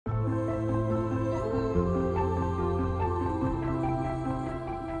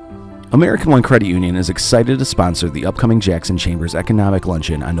American One Credit Union is excited to sponsor the upcoming Jackson Chambers Economic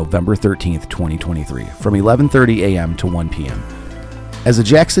Luncheon on November 13th, 2023, from 11:30 a.m. to 1 p.m. As a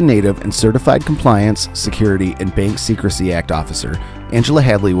Jackson native and certified Compliance, Security, and Bank Secrecy Act officer, Angela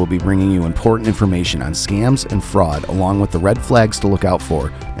Hadley will be bringing you important information on scams and fraud, along with the red flags to look out for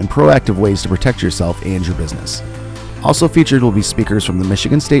and proactive ways to protect yourself and your business. Also featured will be speakers from the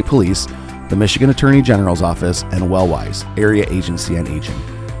Michigan State Police, the Michigan Attorney General's Office, and Wellwise, Area Agency on Aging.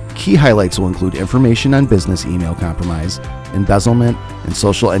 Key highlights will include information on business email compromise, embezzlement, and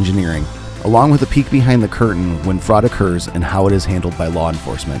social engineering, along with a peek behind the curtain when fraud occurs and how it is handled by law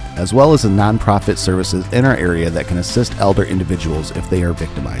enforcement, as well as the nonprofit services in our area that can assist elder individuals if they are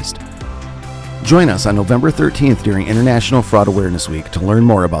victimized. Join us on November 13th during International Fraud Awareness Week to learn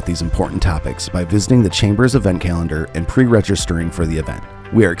more about these important topics by visiting the Chamber's event calendar and pre-registering for the event.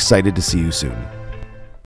 We are excited to see you soon.